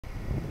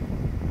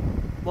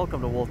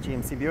Welcome to Wolfe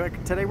GMC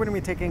Buick. Today we're going to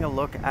be taking a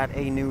look at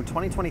a new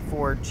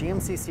 2024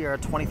 GMC Sierra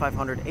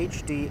 2500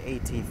 HD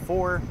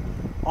AT4,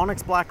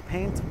 Onyx Black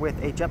paint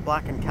with a Jet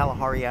Black and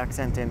Kalahari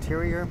Accent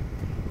interior.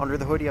 Under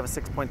the hood you have a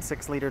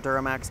 6.6 liter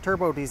Duramax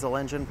Turbo-Diesel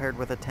engine paired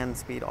with a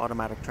 10-speed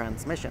automatic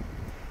transmission.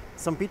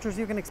 Some features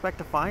you can expect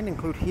to find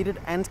include heated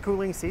and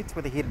cooling seats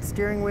with a heated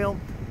steering wheel,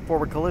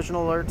 forward collision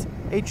alert,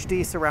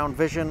 HD surround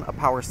vision, a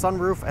power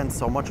sunroof, and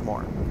so much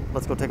more.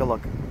 Let's go take a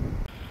look.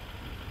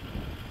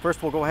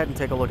 First, we'll go ahead and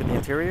take a look at the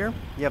interior.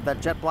 You have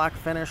that jet black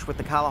finish with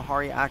the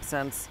Kalahari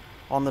accents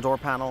on the door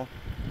panel,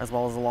 as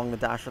well as along the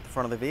dash at the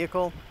front of the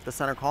vehicle, the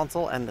center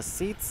console, and the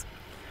seats.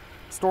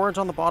 Storage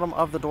on the bottom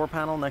of the door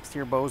panel next to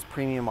your Bose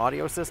premium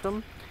audio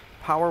system.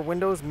 Power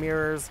windows,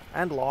 mirrors,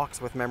 and locks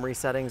with memory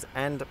settings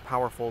and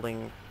power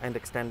folding and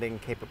extending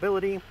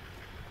capability.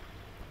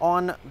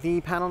 On the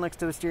panel next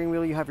to the steering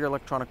wheel, you have your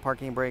electronic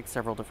parking brake,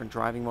 several different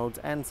driving modes,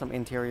 and some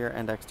interior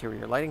and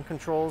exterior lighting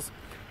controls.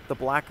 The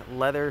black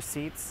leather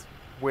seats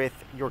with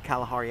your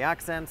Kalahari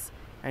accents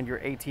and your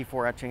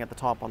AT4 etching at the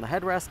top on the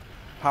headrest,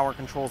 power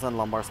controls and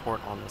lumbar support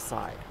on the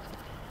side.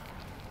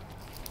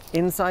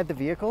 Inside the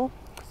vehicle,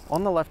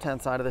 on the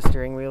left-hand side of the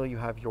steering wheel, you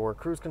have your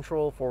cruise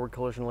control, forward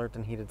collision alert,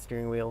 and heated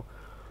steering wheel,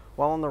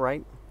 while on the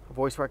right,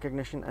 voice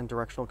recognition and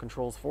directional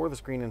controls for the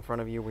screen in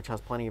front of you, which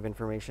has plenty of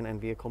information and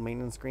vehicle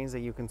maintenance screens that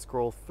you can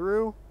scroll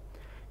through.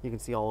 You can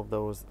see all of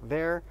those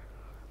there.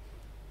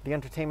 The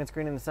entertainment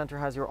screen in the center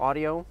has your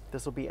audio.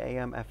 This will be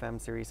AM,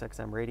 FM, Sirius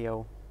XM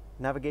radio.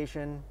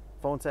 Navigation,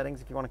 phone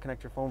settings if you want to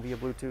connect your phone via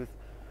Bluetooth,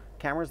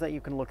 cameras that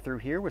you can look through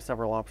here with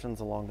several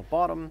options along the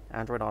bottom,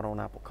 Android Auto and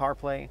Apple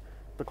CarPlay.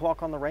 The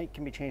clock on the right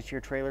can be changed to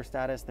your trailer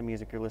status, the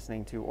music you're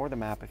listening to, or the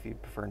map if you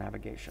prefer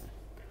navigation.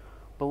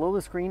 Below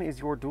the screen is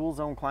your dual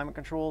zone climate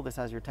control. This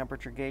has your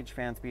temperature gauge,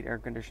 fan speed, air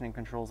conditioning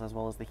controls, as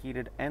well as the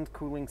heated and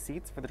cooling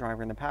seats for the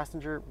driver and the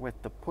passenger with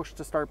the push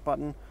to start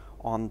button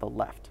on the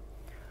left.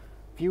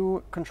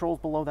 Few controls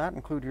below that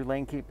include your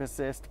lane keep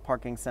assist,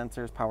 parking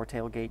sensors, power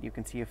tailgate. You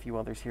can see a few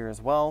others here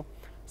as well.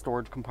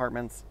 Storage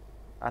compartments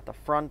at the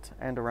front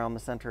and around the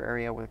center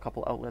area with a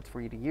couple outlets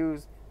for you to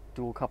use.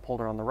 Dual cup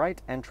holder on the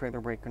right and trailer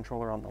brake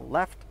controller on the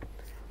left.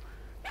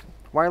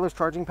 Wireless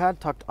charging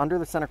pad tucked under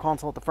the center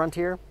console at the front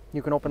here.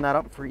 You can open that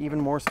up for even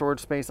more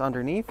storage space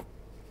underneath.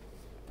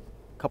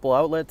 Couple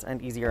outlets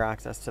and easier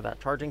access to that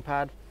charging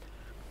pad.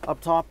 Up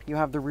top you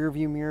have the rear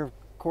view mirror.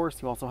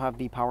 Course, you also have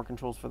the power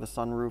controls for the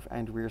sunroof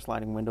and rear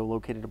sliding window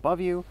located above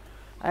you,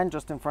 and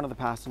just in front of the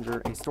passenger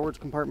a storage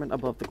compartment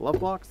above the glove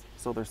box,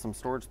 so there's some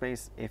storage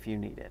space if you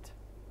need it.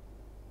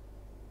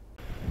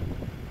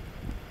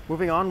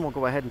 Moving on, we'll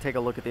go ahead and take a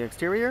look at the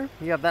exterior.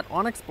 You have that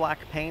Onyx Black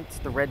paint,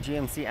 the red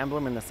GMC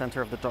emblem in the center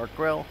of the dark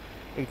grille,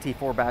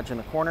 AT4 badge in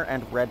the corner,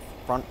 and red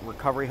front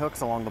recovery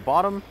hooks along the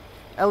bottom,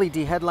 LED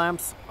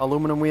headlamps,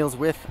 aluminum wheels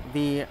with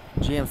the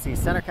GMC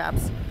center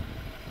caps,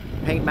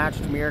 paint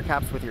matched mirror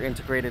caps with your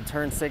integrated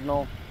turn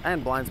signal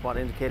and blind spot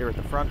indicator at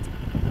the front,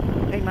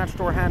 paint matched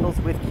door handles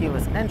with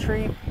keyless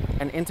entry,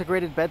 an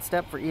integrated bed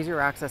step for easier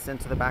access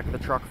into the back of the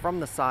truck from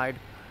the side,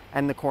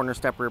 and the corner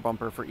step rear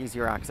bumper for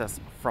easier access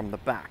from the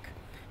back.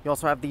 You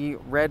also have the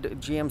red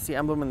GMC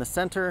emblem in the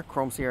center,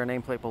 chrome Sierra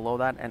nameplate below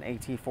that, and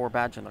AT4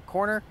 badge in the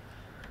corner.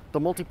 The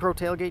multi-pro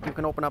tailgate, you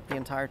can open up the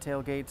entire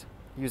tailgate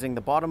using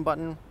the bottom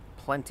button,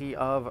 plenty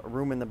of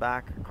room in the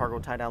back, cargo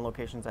tie-down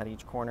locations at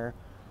each corner,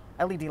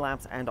 LED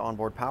lamps, and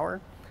onboard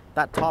power.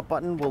 That top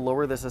button will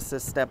lower this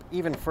assist step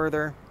even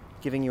further,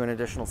 giving you an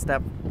additional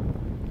step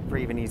for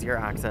even easier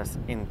access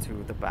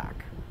into the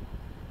back.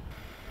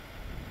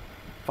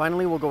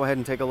 Finally, we'll go ahead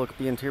and take a look at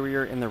the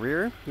interior in the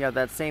rear. You have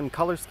that same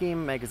color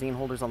scheme, magazine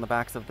holders on the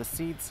backs of the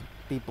seats,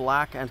 the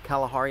black and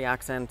Kalahari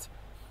accent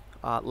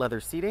leather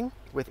seating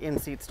with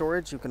in-seat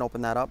storage. You can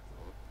open that up.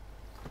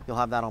 You'll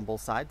have that on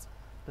both sides.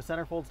 The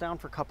center folds down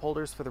for cup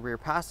holders for the rear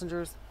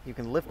passengers. You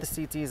can lift the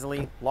seats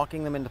easily,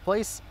 locking them into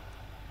place,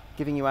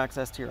 giving you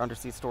access to your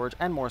underseat storage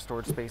and more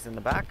storage space in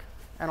the back.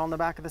 And on the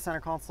back of the center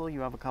console,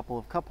 you have a couple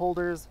of cup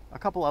holders, a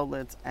couple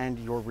outlets, and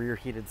your rear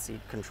heated seat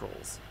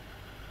controls.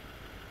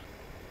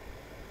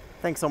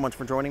 Thanks so much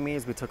for joining me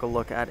as we took a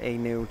look at a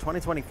new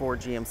 2024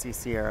 GMC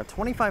Sierra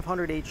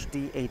 2500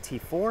 HD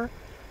AT4.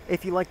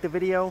 If you liked the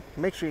video,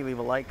 make sure you leave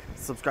a like,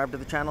 subscribe to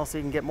the channel so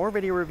you can get more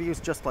video reviews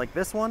just like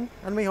this one,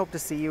 and we hope to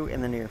see you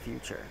in the near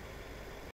future.